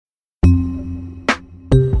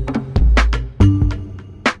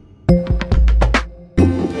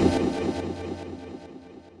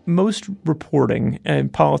most reporting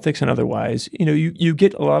and politics and otherwise, you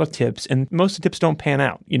get a lot of tips, and most of the tips don't pan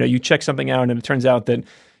out. You check something out and it turns out that,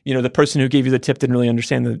 the person who gave you the tip didn't really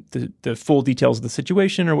understand the full details of the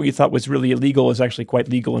situation, or what you thought was really illegal is actually quite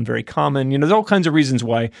legal and very common. There's all kinds of reasons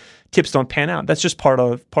why tips don't pan out. That's just part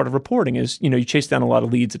of reporting is, you chase down a lot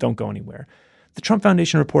of leads that don't go anywhere. The Trump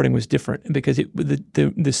Foundation reporting was different because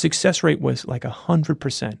the success rate was like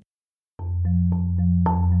 100%.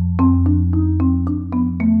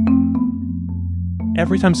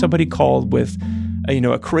 Every time somebody called with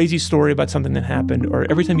a crazy story about something that happened, or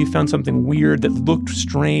every time you found something weird that looked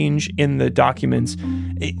strange in the documents,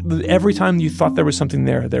 every time you thought there was something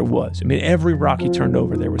there was. Every rock you turned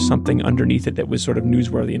over, there was something underneath it that was sort of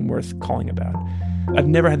newsworthy and worth calling about. I've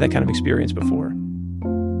never had that kind of experience before.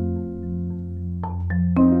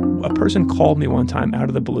 A person called me one time out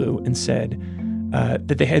of the blue and said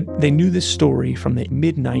that they knew this story from the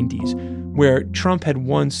mid-'90s where Trump had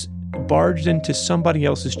once barged into somebody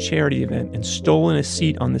else's charity event and stolen a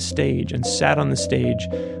seat on the stage and sat on the stage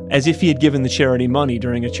as if he had given the charity money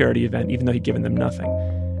during a charity event, even though he'd given them nothing.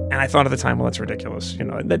 And I thought at the time, well, that's ridiculous.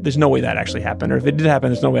 There's no way that actually happened. Or if it did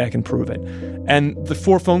happen, there's no way I can prove it. And the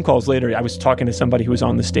 4 phone calls later, I was talking to somebody who was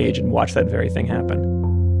on the stage and watched that very thing happen.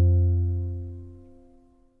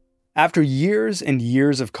 After years and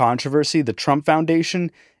years of controversy, the Trump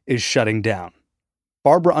Foundation is shutting down.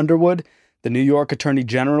 Barbara Underwood, the New York Attorney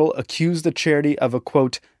General, accused the charity of a,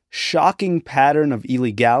 quote, shocking pattern of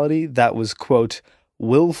illegality that was, quote,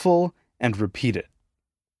 willful and repeated.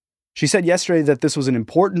 She said yesterday that this was an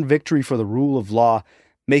important victory for the rule of law,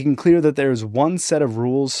 making clear that there is one set of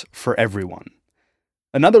rules for everyone.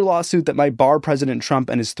 Another lawsuit that might bar President Trump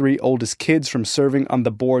and his 3 oldest kids from serving on the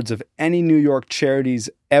boards of any New York charities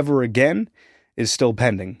ever again is still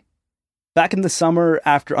pending. Back in the summer,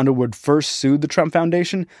 after Underwood first sued the Trump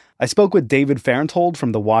Foundation, I spoke with David Fahrenthold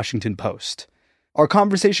from The Washington Post. Our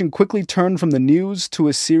conversation quickly turned from the news to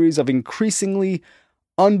a series of increasingly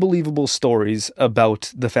unbelievable stories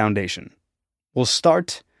about the foundation. We'll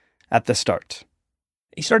start at the start.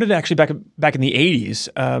 He started actually back in the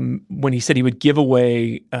 80s when he said he would give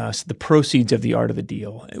away the proceeds of The Art of the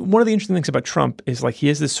Deal. One of the interesting things about Trump is he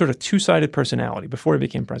has this sort of two-sided personality before he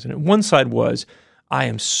became president. One side was, I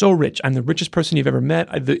am so rich. I'm the richest person you've ever met.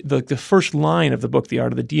 The first line of the book, The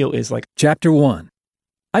Art of the Deal, is like, Chapter 1.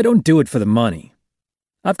 I don't do it for the money.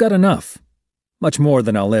 I've got enough. Much more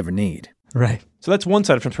than I'll ever need. Right. So that's one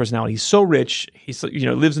side of Trump's personality. He's so rich. He's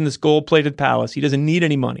lives in this gold-plated palace. He doesn't need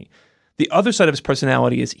any money. The other side of his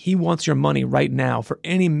personality is he wants your money right now for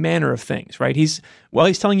any manner of things, right? While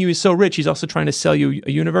he's telling you he's so rich, he's also trying to sell you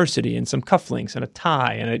a university and some cufflinks and a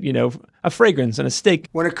tie and a fragrance and a steak.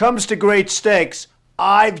 When it comes to great steaks,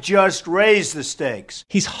 I've just raised the stakes.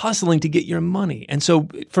 He's hustling to get your money. And so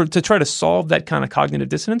to try to solve that kind of cognitive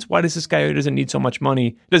dissonance, why does this guy who doesn't need so much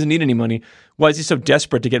money, doesn't need any money, why is he so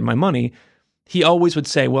desperate to get my money? He always would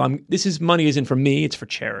say, well, money isn't for me, it's for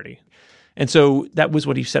charity. And so that was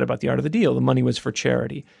what he said about The Art of the Deal. The money was for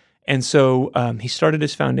charity. And so he started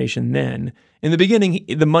his foundation then. In the beginning,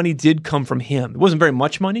 the money did come from him. It wasn't very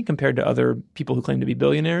much money compared to other people who claim to be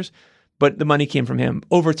billionaires, but the money came from him.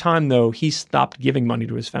 Over time, though, he stopped giving money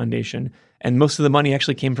to his foundation, and most of the money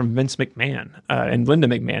actually came from Vince McMahon and Linda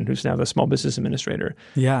McMahon, who's now the Small Business Administrator.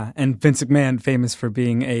 Yeah, and Vince McMahon, famous for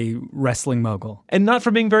being a wrestling mogul. And not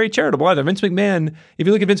for being very charitable either. Vince McMahon, if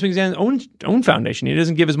you look at Vince McMahon's own foundation, he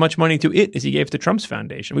doesn't give as much money to it as he gave to Trump's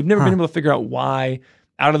foundation. We've never been able to figure out why,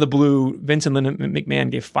 out of the blue, Vince and Linda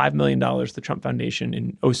McMahon gave $5 million to the Trump Foundation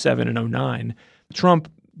in 2007 and 2009.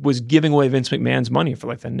 Trump was giving away Vince McMahon's money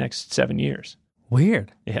for the next 7 years.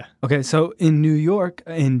 Weird. Yeah. Okay, so in New York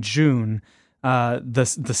in June, the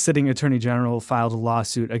sitting attorney general filed a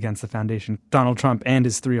lawsuit against the foundation, Donald Trump and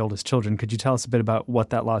his 3 oldest children. Could you tell us a bit about what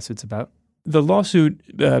that lawsuit's about? The lawsuit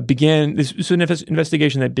began, this was an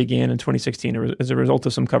investigation that began in 2016 as a result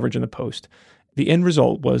of some coverage in the Post. The end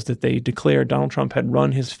result was that they declared Donald Trump had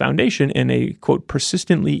run his foundation in a, quote,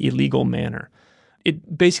 persistently illegal manner.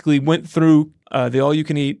 It basically went through the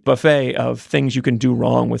all-you-can-eat buffet of things you can do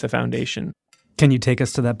wrong with a foundation. Can you take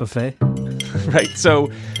us to that buffet? Right. So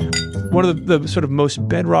one of the sort of most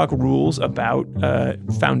bedrock rules about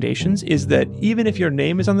foundations is that even if your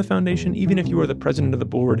name is on the foundation, even if you are the president of the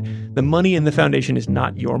board, the money in the foundation is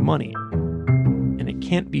not your money. And it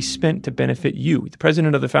can't be spent to benefit you. The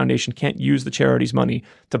president of the foundation can't use the charity's money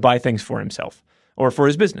to buy things for himself or for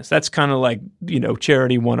his business. That's kind of like,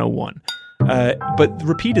 charity 101. But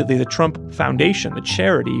repeatedly, the Trump Foundation, the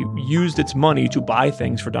charity, used its money to buy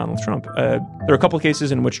things for Donald Trump. There are a couple of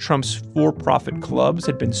cases in which Trump's for-profit clubs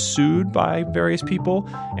had been sued by various people,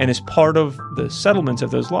 and as part of the settlements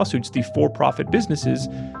of those lawsuits, the for-profit businesses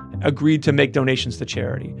agreed to make donations to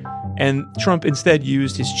charity. And Trump instead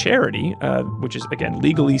used his charity, which is, again,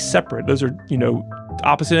 legally separate. Those are,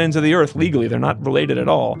 opposite ends of the earth legally. They're not related at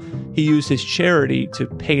all. He used his charity to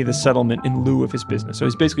pay the settlement in lieu of his business. So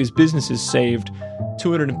his businesses saved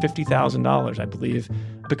 $250,000, I believe,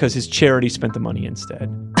 because his charity spent the money instead.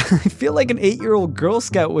 I feel like an 8-year-old Girl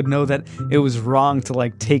Scout would know that it was wrong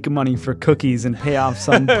to take money for cookies and pay off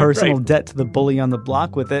some personal Right. debt to the bully on the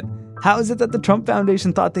block with it. How is it that the Trump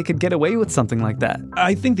Foundation thought they could get away with something like that?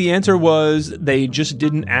 I think the answer was they just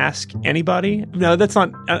didn't ask anybody. No, that's not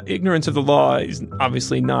ignorance of the law is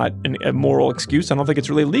obviously not a moral excuse. I don't think it's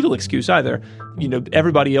really a legal excuse either.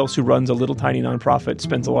 Everybody else who runs a little tiny nonprofit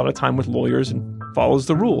spends a lot of time with lawyers and follows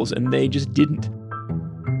the rules, and they just didn't.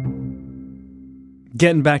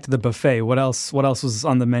 Getting back to the buffet, what else was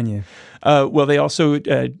on the menu? Well, they also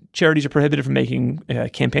charities are prohibited from making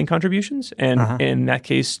campaign contributions, and in that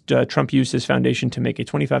case, Trump used his foundation to make a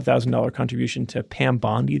 $25,000 contribution to Pam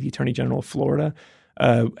Bondi, the Attorney General of Florida,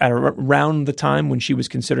 at around the time when she was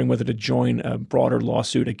considering whether to join a broader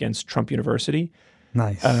lawsuit against Trump University.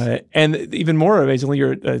 Nice. And even more amazingly,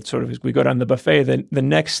 you're sort of as we go down the buffet, the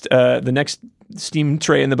next steam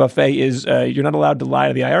tray in the buffet is you're not allowed to lie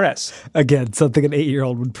to the IRS. Again, something an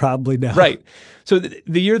 8-year-old would probably know. Right. So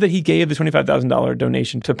the year that he gave the $25,000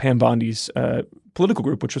 donation to Pam Bondi's political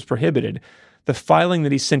group, which was prohibited, the filing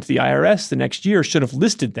that he sent to the IRS the next year should have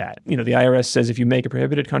listed that. The IRS says if you make a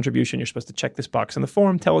prohibited contribution, you're supposed to check this box on the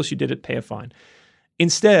form, tell us you did it, pay a fine.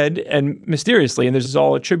 Instead, and mysteriously, and this is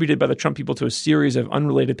all attributed by the Trump people to a series of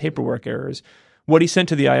unrelated paperwork errors, what he sent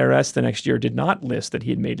to the IRS the next year did not list that he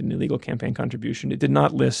had made an illegal campaign contribution. It did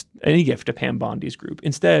not list any gift to Pam Bondi's group.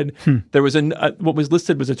 Instead, there was what was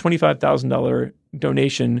listed was a $25,000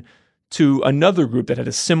 donation to another group that had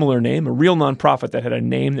a similar name, a real nonprofit that had a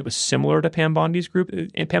name that was similar to Pam Bondi's group.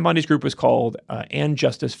 And Pam Bondi's group was called And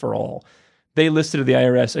Justice for All. They listed to the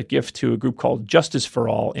IRS a gift to a group called Justice for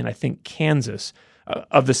All in, I think, Kansas,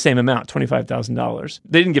 of the same amount, $25,000.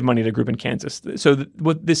 They didn't give money to a group in Kansas. So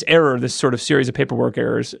with this error, this sort of series of paperwork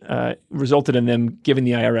errors resulted in them giving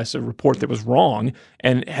the IRS a report that was wrong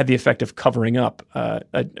and had the effect of covering up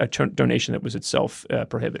a donation that was itself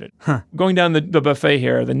prohibited. Going down the buffet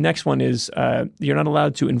here, the next one is you're not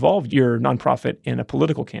allowed to involve your nonprofit in a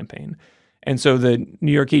political campaign. And so the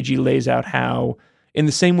New York AG lays out how, in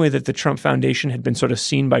the same way that the Trump Foundation had been sort of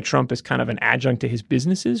seen by Trump as kind of an adjunct to his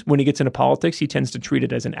businesses, when he gets into politics, he tends to treat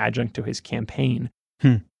it as an adjunct to his campaign.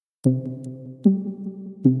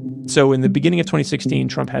 So in the beginning of 2016,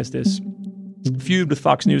 Trump has this feud with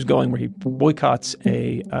Fox News going where he boycotts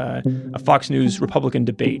a Fox News Republican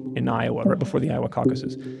debate in Iowa right before the Iowa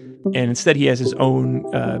caucuses. And instead he has his own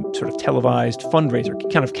sort of televised fundraiser,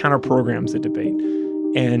 kind of counter programs the debate.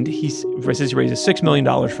 And he says he raises $6 million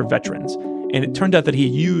for veterans. And it turned out that he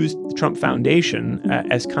used the Trump Foundation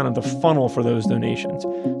as kind of the funnel for those donations.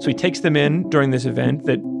 So he takes them in during this event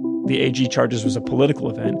that the AG charges was a political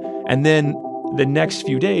event. And then the next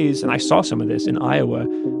few days, and I saw some of this in Iowa,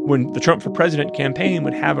 when the Trump for President campaign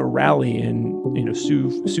would have a rally in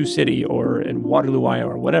Sioux City or in Waterloo,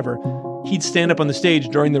 Iowa, or whatever, he'd stand up on the stage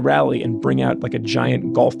during the rally and bring out like a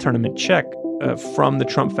giant golf tournament check from the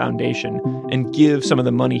Trump Foundation and give some of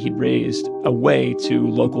the money he'd raised away to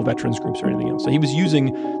local veterans groups or anything else. So he was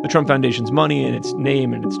using the Trump Foundation's money and its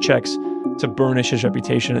name and its checks to burnish his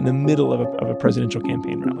reputation in the middle of a presidential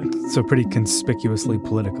campaign rally. So pretty conspicuously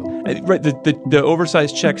political. Right. The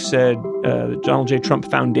oversized check said the Donald J. Trump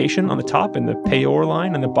Foundation on the top and the payor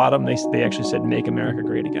line. On the bottom, they actually said "Make America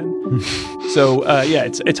Great Again." So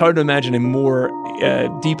it's hard to imagine a more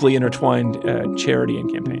deeply intertwined charity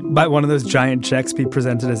and campaign. Might one of those giant checks be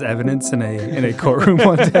presented as evidence in a courtroom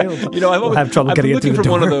one day? I'll have trouble getting it through the for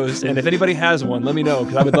door. one of those, and if anybody has one, let me know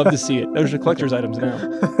because I would love to see it. Those are collector's items now.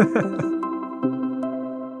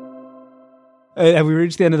 Have we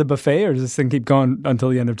reached the end of the buffet, or does this thing keep going until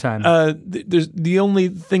the end of time? There's the only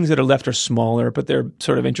things that are left are smaller, but they're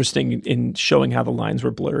sort of interesting in showing how the lines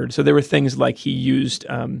were blurred. So there were things like he used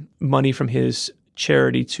money from his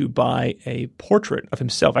charity to buy a portrait of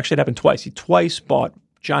himself. Actually, it happened twice. He twice bought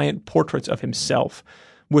giant portraits of himself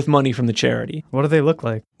with money from the charity. What do they look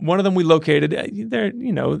like? One of them we located. They're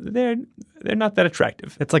not that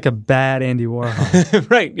attractive. It's like a bad Andy Warhol.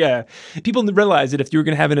 Right, yeah. People realize that if you were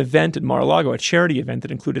going to have an event at Mar-a-Lago, a charity event that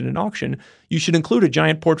included an auction, you should include a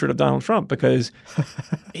giant portrait of Donald Trump because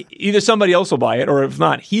either somebody else will buy it, or if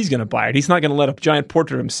not, he's going to buy it. He's not going to let a giant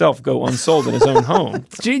portrait of himself go unsold in his own home.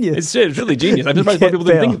 It's genius. It's really genius. I'm surprised people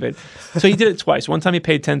didn't think of it. So he did it twice. One time he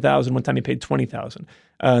paid $10,000, one time he paid $20,000.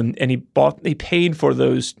 And he paid for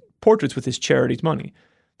those portraits with his charity's money.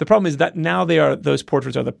 The problem is that now those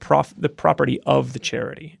portraits are the property of the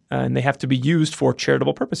charity, and they have to be used for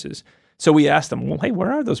charitable purposes. So we asked them, well, hey,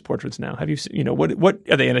 where are those portraits now? Have you, what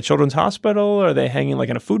are they in a children's hospital? Are they hanging like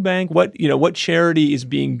in a food bank? What charity is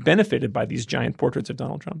being benefited by these giant portraits of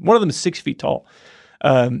Donald Trump? One of them is 6 feet tall.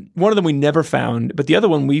 One of them we never found, but the other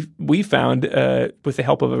one we found with the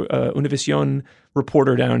help of a Univision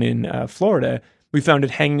reporter down in Florida. We found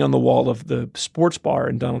it hanging on the wall of the sports bar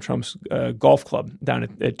in Donald Trump's golf club down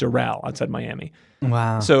at Doral outside Miami.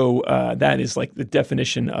 Wow! So that is like the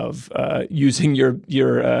definition of using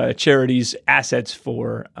your charity's assets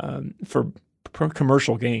for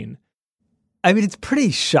commercial gain. I mean, it's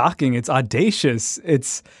pretty shocking. It's audacious.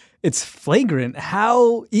 It's flagrant.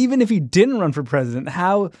 How, even if he didn't run for president,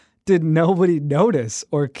 how did nobody notice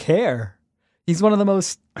or care? He's one of the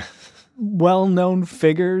most well-known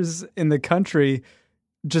figures in the country,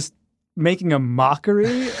 just making a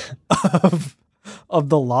mockery of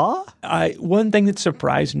the law. One thing that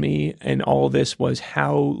surprised me in all of this was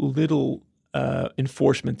how little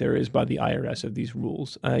enforcement there is by the IRS of these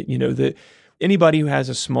rules. Anybody who has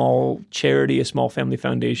a small charity, a small family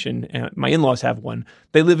foundation, my in-laws have one,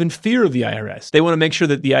 they live in fear of the IRS. They want to make sure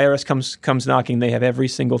that the IRS comes knocking, they have every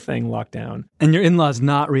single thing locked down. And your in-laws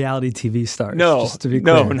not reality TV stars, no, just to be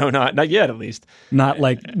clear. No, not yet at least. Not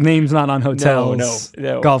like names not on hotels,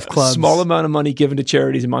 no. golf clubs. A small amount of money given to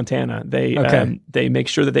charities in Montana. They make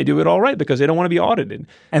sure that they do it all right because they don't want to be audited.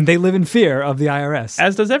 And they live in fear of the IRS.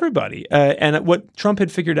 As does everybody. And what Trump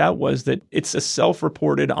had figured out was that it's a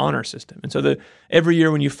self-reported honor system. And so every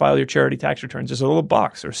year when you file your charity tax returns, there's a little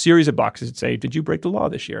box or a series of boxes that say, did you break the law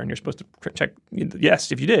this year? And you're supposed to check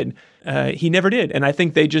yes if you did. He never did. And I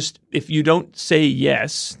think if you don't say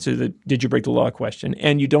yes to the did you break the law question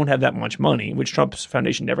and you don't have that much money, which Trump's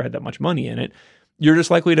foundation never had that much money in it, you're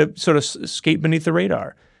just likely to sort of escape beneath the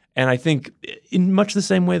radar. And I think in much the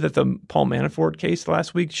same way that the Paul Manafort case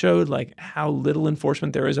last week showed like how little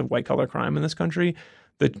enforcement there is of white-collar crime in this country,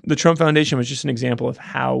 the Trump Foundation was just an example of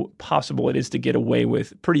how possible it is to get away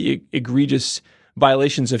with pretty egregious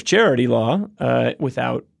violations of charity law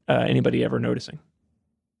without anybody ever noticing.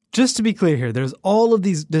 Just to be clear here, there's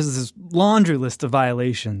this laundry list of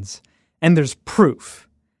violations, and there's proof.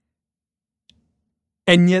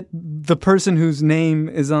 And yet the person whose name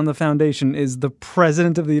is on the foundation is the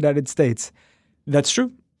President of the United States. That's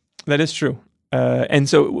true. That is true. And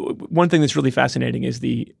so one thing that's really fascinating is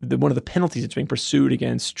the one of the penalties that's being pursued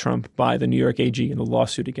against Trump by the New York AG in the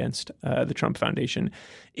lawsuit against the Trump Foundation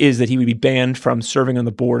is that he would be banned from serving on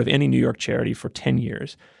the board of any New York charity for 10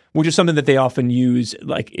 years, which is something that they often use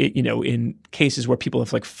in cases where people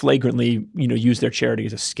have like flagrantly used their charity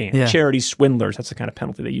as a scam. Yeah. Charity swindlers, that's the kind of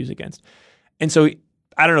penalty they use against. And so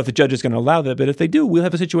I don't know if the judge is going to allow that, but if they do, we'll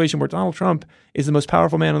have a situation where Donald Trump is the most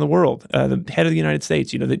powerful man in the world, the head of the United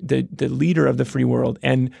States, the leader of the free world.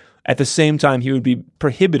 And at the same time, he would be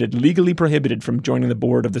legally prohibited from joining the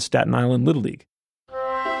board of the Staten Island Little League.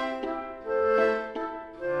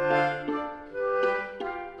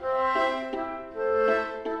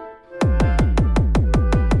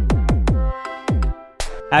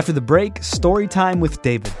 After the break, story time with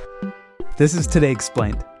David. This is Today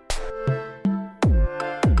Explained.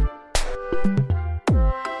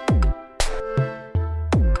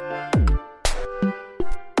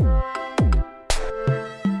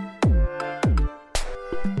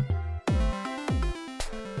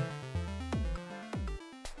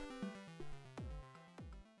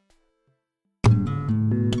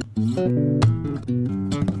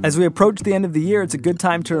 As we approach the end of the year, it's a good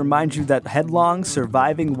time to remind you that Headlong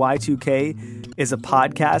Surviving Y2K is a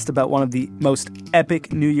podcast about one of the most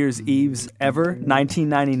epic New Year's Eves ever,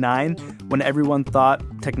 1999, when everyone thought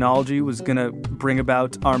technology was going to bring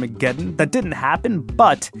about Armageddon. That didn't happen,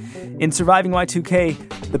 but in Surviving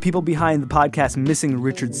Y2K, the people behind the podcast Missing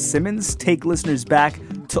Richard Simmons take listeners back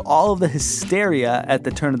to all of the hysteria at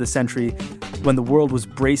the turn of the century when the world was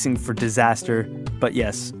bracing for disaster, but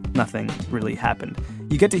yes, nothing really happened.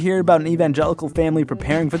 You get to hear about an evangelical family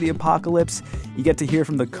preparing for the apocalypse. You get to hear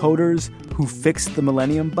from the coders who fixed the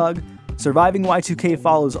millennium bug. Surviving Y2K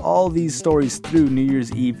follows all these stories through New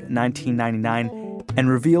Year's Eve 1999 and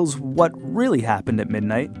reveals what really happened at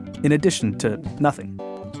midnight, in addition to nothing.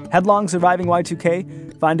 Headlong Surviving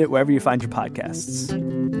Y2K. Find it wherever you find your podcasts.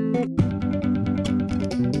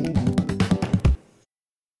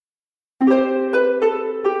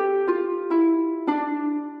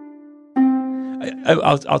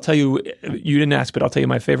 I'll tell you, you didn't ask, but I'll tell you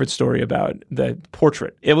my favorite story about the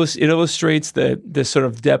portrait. It illustrates the sort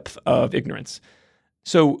of depth of ignorance.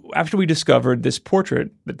 So after we discovered this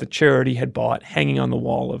portrait that the charity had bought hanging on the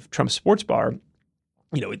wall of Trump's sports bar,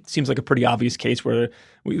 it seems like a pretty obvious case with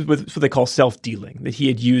what they call self-dealing, that he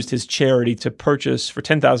had used his charity to purchase for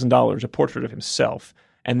 $10,000 a portrait of himself.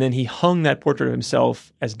 And then he hung that portrait of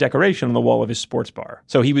himself as decoration on the wall of his sports bar.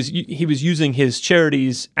 So he was using his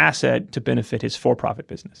charity's asset to benefit his for-profit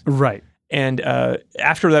business. Right. And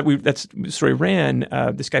after that story ran,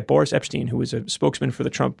 this guy Boris Epstein, who was a spokesman for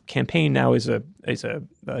the Trump campaign, now is a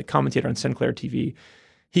commentator on Sinclair TV.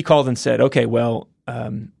 He called and said, "Okay, well,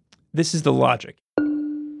 this is the logic.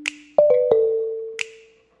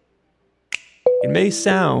 It may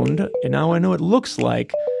sound, and now I know it looks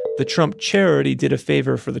like, the Trump charity did a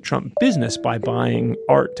favor for the Trump business by buying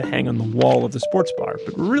art to hang on the wall of the sports bar.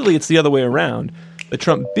 But really, it's the other way around. The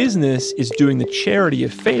Trump business is doing the charity a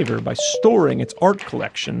favor by storing its art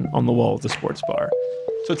collection on the wall of the sports bar.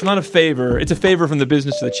 So it's not a favor. It's a favor from the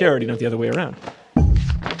business to the charity, not the other way around."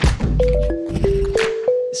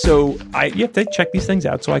 So you have to check these things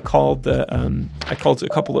out. So I called a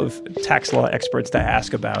couple of tax law experts to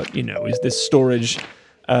ask about, is this storage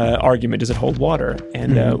argument, does it hold water?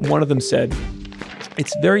 And one of them said,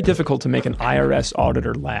 it's very difficult to make an IRS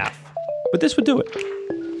auditor laugh, but this would do it.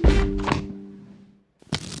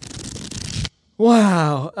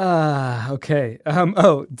 Wow. Okay.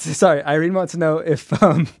 Sorry. Irene wants to know if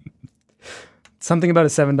something about a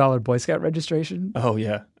 $7 Boy Scout registration. Oh,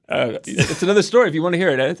 yeah. It's another story if you want to hear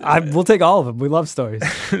it. We'll take all of them. We love stories.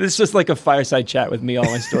 It's just like a fireside chat with me, all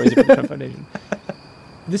my stories about the Trump Foundation.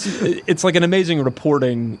 It's like an amazing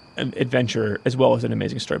reporting adventure as well as an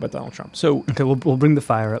amazing story about Donald Trump. So okay, we'll bring the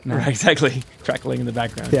fire up now. Right, exactly, crackling in the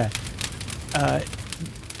background. Yeah.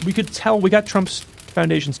 We could tell we got Trump's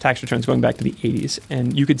foundation's tax returns going back to the 80s,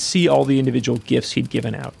 and you could see all the individual gifts he'd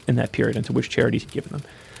given out in that period and to which charities he'd given them.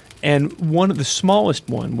 And the smallest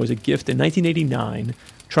one was a gift in 1989.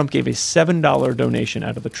 Trump gave a $7 donation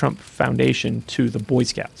out of the Trump Foundation to the Boy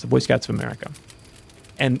Scouts of America.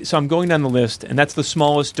 And so I'm going down the list, and that's the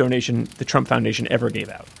smallest donation the Trump Foundation ever gave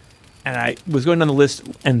out. And I was going down the list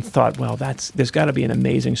and thought, well, there's got to be an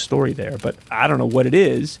amazing story there, but I don't know what it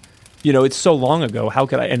is. It's so long ago. How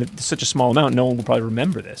could I? And it's such a small amount, no one will probably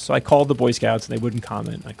remember this. So I called the Boy Scouts, and they wouldn't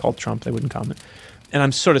comment. I called Trump, they wouldn't comment. And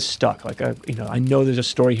I'm sort of stuck. I know there's a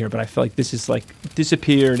story here, but I feel like this is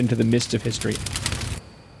disappeared into the mist of history.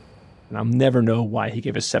 And I'll never know why he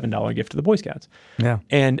gave a $7 gift to the Boy Scouts. Yeah.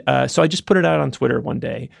 And so I just put it out on Twitter one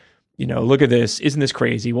day. Look at this. Isn't this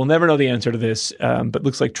crazy? We'll never know the answer to this, but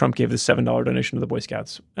looks like Trump gave this $7 donation to the Boy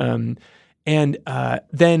Scouts. Then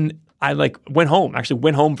I went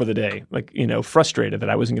home for the day, frustrated that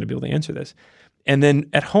I wasn't going to be able to answer this. And then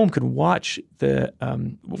at home could watch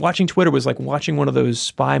watching Twitter was like watching one of those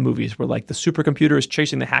spy movies where the supercomputer is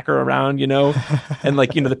chasing the hacker around, and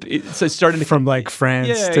so it's starting to from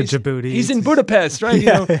France to Djibouti. He's in Budapest, right?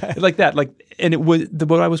 Like that. And it was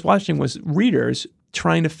what I was watching was readers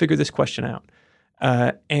trying to figure this question out.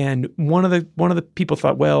 And one of the people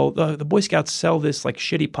thought, well, the Boy Scouts sell this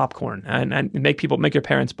shitty popcorn and make your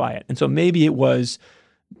parents buy it. And so maybe it was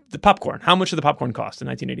the popcorn. How much did the popcorn cost in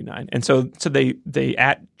 1989? And so they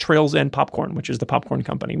at Trails End Popcorn, which is the popcorn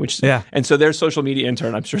company, and so their social media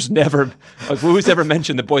intern, I'm sure, has never, who's ever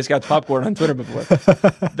mentioned the Boy Scouts popcorn on Twitter before.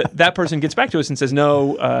 That person gets back to us and says,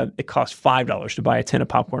 no, it cost $5 to buy a tin of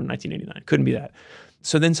popcorn in 1989. Couldn't be that.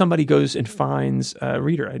 So then somebody goes and finds a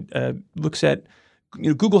reader, looks at,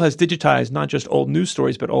 Google has digitized not just old news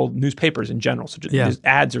stories, but old newspapers in general. So just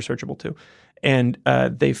ads are searchable too. And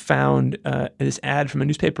they found this ad from a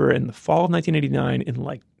newspaper in the fall of 1989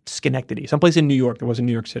 in Schenectady, someplace in New York. There was in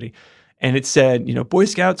New York City. And it said, Boy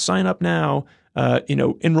Scouts, sign up now.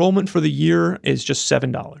 Enrollment for the year is just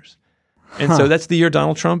 $7. And so that's the year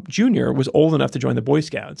Donald Trump Jr. was old enough to join the Boy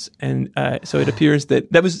Scouts. And so it appears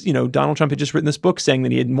that was, Donald Trump had just written this book saying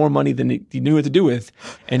that he had more money than he knew what to do with.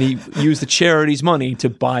 And he used the charity's money to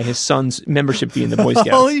buy his son's membership fee in the Boy Scouts.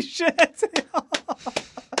 Holy shit.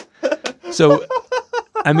 So,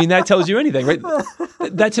 that tells you anything, right?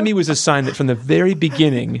 That to me was a sign that from the very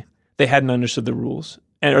beginning, they hadn't understood the rules.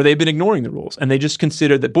 Or they've been ignoring the rules. And they just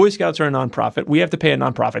considered that Boy Scouts are a nonprofit. We have to pay a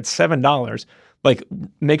nonprofit $7.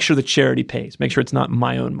 Make sure the charity pays. Make sure it's not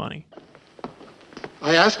my own money.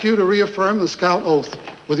 I ask you to reaffirm the Scout oath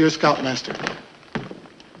with your Scoutmaster.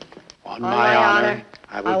 On my honor,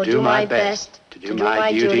 I will do my best to do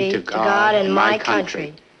my duty to God and my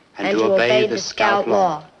country, and to obey the Scout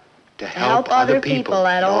law, to help other people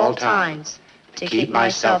at all times, to keep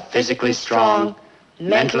myself physically strong,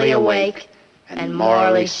 mentally awake, and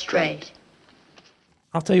morally straight.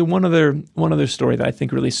 I'll tell you one other story that I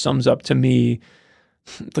think really sums up to me,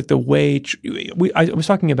 like the way I was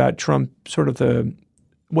talking about Trump, sort of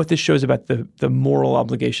what this shows about the moral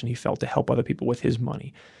obligation he felt to help other people with his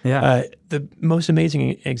money. Yeah. The most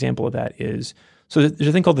amazing example of that is, so there's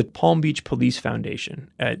a thing called the Palm Beach Police Foundation.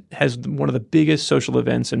 It has one of the biggest social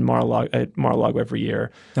events in Mar-a-Lago every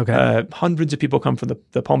year. Okay. Hundreds of people come for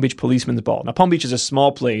the Palm Beach Policeman's Ball. Now, Palm Beach is a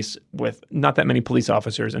small place with not that many police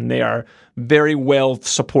officers, and they are very well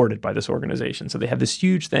supported by this organization. So they have this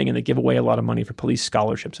huge thing, and they give away a lot of money for police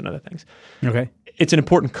scholarships and other things. Okay. It's an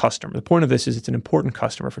important customer. The point of this is it's an important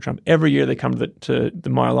customer for Trump. Every year they come to the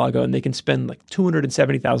Mar-a-Lago, and they can spend like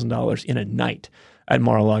 $270,000 in a night at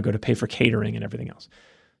Mar-a-Lago to pay for catering and everything else.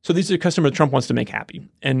 So these are customers Trump wants to make happy.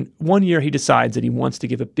 And one year he decides that he wants to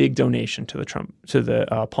give a big donation to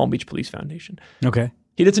the Palm Beach Police Foundation. Okay.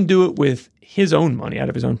 He doesn't do it with his own money out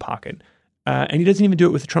of his own pocket. And he doesn't even do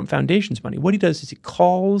it with the Trump Foundation's money. What he does is he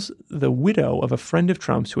calls the widow of a friend of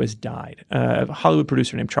Trump's who has died, a Hollywood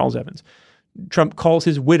producer named Charles Evans. Trump calls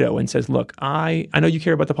his widow and says, "Look, I know you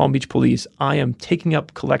care about the Palm Beach Police. I am taking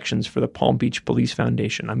up collections for the Palm Beach Police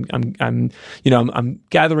Foundation. I'm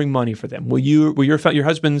gathering money for them. Will your late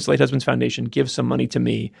husband's foundation give some money to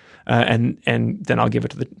me, and then I'll give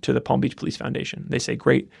it to the Palm Beach Police Foundation?" They say,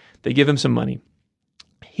 "Great." They give him some money.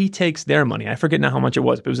 He takes their money. I forget now how much it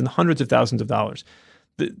was, but it was in the hundreds of thousands of dollars.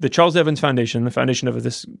 The Charles Evans Foundation, the foundation of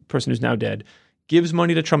this person who's now dead, gives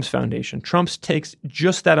money to Trump's foundation. Trump takes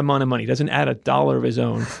just that amount of money, doesn't add a dollar of his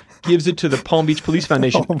own, gives it to the Palm Beach Police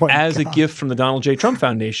Foundation as a gift from the Donald J. Trump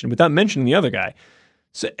Foundation without mentioning the other guy.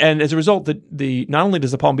 So, and as a result, not only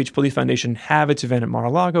does the Palm Beach Police Foundation have its event at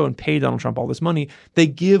Mar-a-Lago and pay Donald Trump all this money, they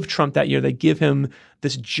give Trump that year, they give him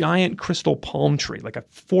this giant crystal palm tree, like a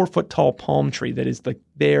 4-foot tall palm tree that is like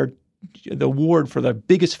the award for the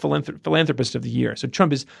biggest philanthropist of the year. So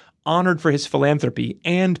Trump is honored for his philanthropy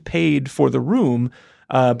and paid for the room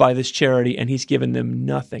by this charity, and he's given them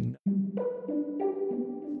nothing.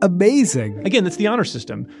 Amazing. Again, that's the honor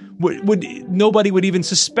system. Nobody would even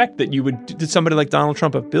suspect that somebody like Donald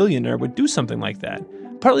Trump, a billionaire, would do something like that.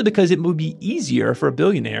 Partly because it would be easier for a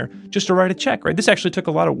billionaire just to write a check, right? This actually took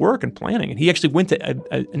a lot of work and planning, and he actually went to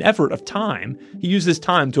an effort of time. He used this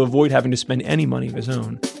time to avoid having to spend any money of his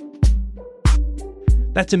own.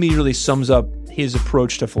 That to me really sums up his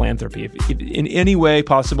approach to philanthropy. If in any way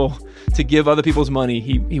possible to give other people's money,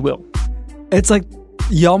 he will. It's like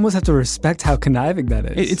you almost have to respect how conniving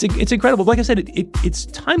that is. It's incredible. Like I said, it's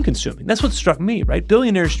time consuming. That's what struck me, right?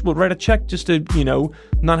 Billionaires will write a check just to,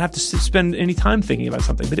 not have to spend any time thinking about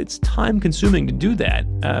something. But it's time consuming to do that.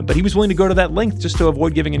 But he was willing to go to that length just to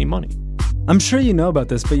avoid giving any money. I'm sure you know about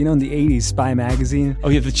this, but in the 80s, Spy Magazine. Oh,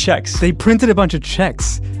 yeah, the checks. They printed a bunch of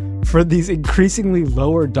checks for these increasingly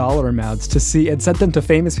lower dollar amounts to see, and sent them to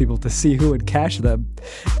famous people to see who would cash them.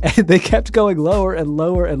 And they kept going lower and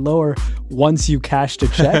lower and lower once you cashed a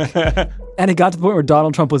check. And it got to the point where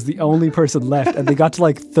Donald Trump was the only person left, and they got to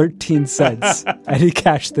like 13 cents, and he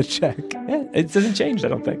cashed the check. Yeah, it doesn't change, I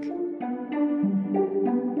don't think.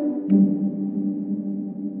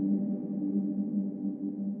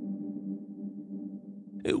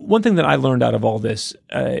 One thing that I learned out of all this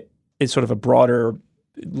is sort of a broader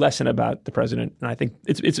lesson about the president, and I think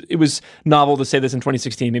it was novel to say this in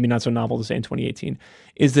 2016, maybe not so novel to say in 2018,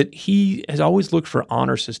 is that he has always looked for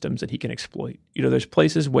honor systems that he can exploit. There's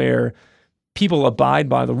places where people abide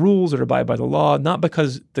by the rules or abide by the law, not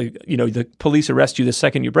because the police arrest you the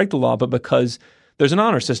second you break the law, but because there's an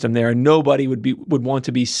honor system there, and nobody would want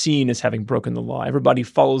to be seen as having broken the law. Everybody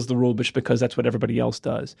follows the rule just because that's what everybody else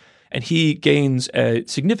does. And he gains a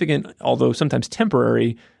significant, although sometimes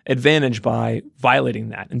temporary, advantage by violating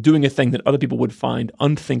that and doing a thing that other people would find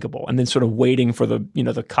unthinkable, and then sort of waiting for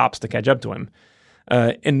the cops to catch up to him.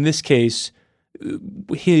 In this case,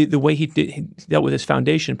 the way he dealt with his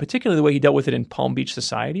foundation, particularly the way he dealt with it in Palm Beach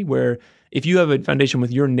society, where if you have a foundation with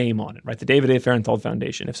your name on it, right, the David A. Fahrenthold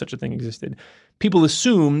Foundation, if such a thing existed, people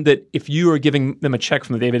assume that if you are giving them a check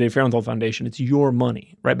from the David A. Fahrenthold Foundation, it's your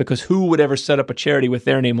money, right? Because who would ever set up a charity with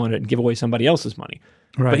their name on it and give away somebody else's money?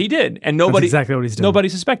 Right. But he did, and nobody, that's exactly what he's doing. Nobody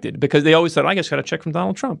suspected, because they always thought, I just got a check from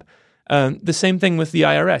Donald Trump. The same thing with the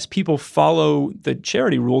IRS. People follow the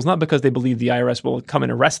charity rules, not because they believe the IRS will come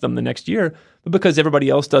and arrest them the next year, but because everybody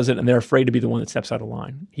else does it and they're afraid to be the one that steps out of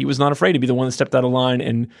line. He was not afraid to be the one that stepped out of line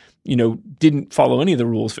and, didn't follow any of the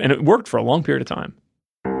rules. And it worked for a long period of time.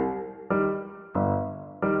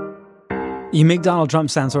 You make Donald Trump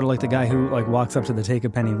sound sort of like the guy who like walks up to the take a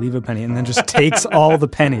penny, leave a penny, and then just takes all the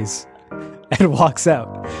pennies and walks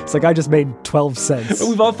out. It's like, I just made 12 cents.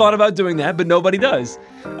 We've all thought about doing that, but nobody does.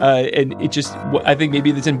 And it just, I think maybe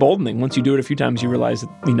it's emboldening. Once you do it a few times, you realize that,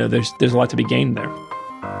 you know, there's a lot to be gained there.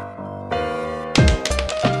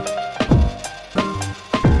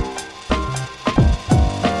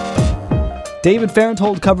 David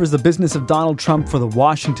Fahrenthold covers the business of Donald Trump for The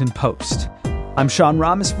Washington Post. I'm Sean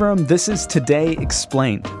Rameswaram. This is Today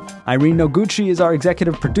Explained. Irene Noguchi is our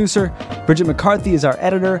executive producer. Bridget McCarthy is our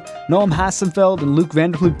editor. Noam Hassenfeld and Luke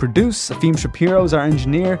Vanderploeg produce. Afim Shapiro is our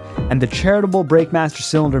engineer. And the charitable Breakmaster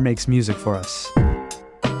Cylinder makes music for us.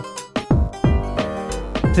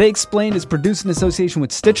 Today Explained is produced in association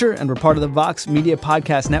with Stitcher, and we're part of the Vox Media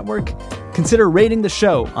Podcast Network. Consider rating the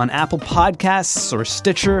show on Apple Podcasts or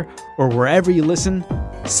Stitcher or wherever you listen.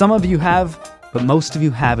 Some of you have, but most of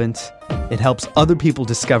you haven't. It helps other people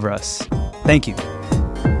discover us. Thank you.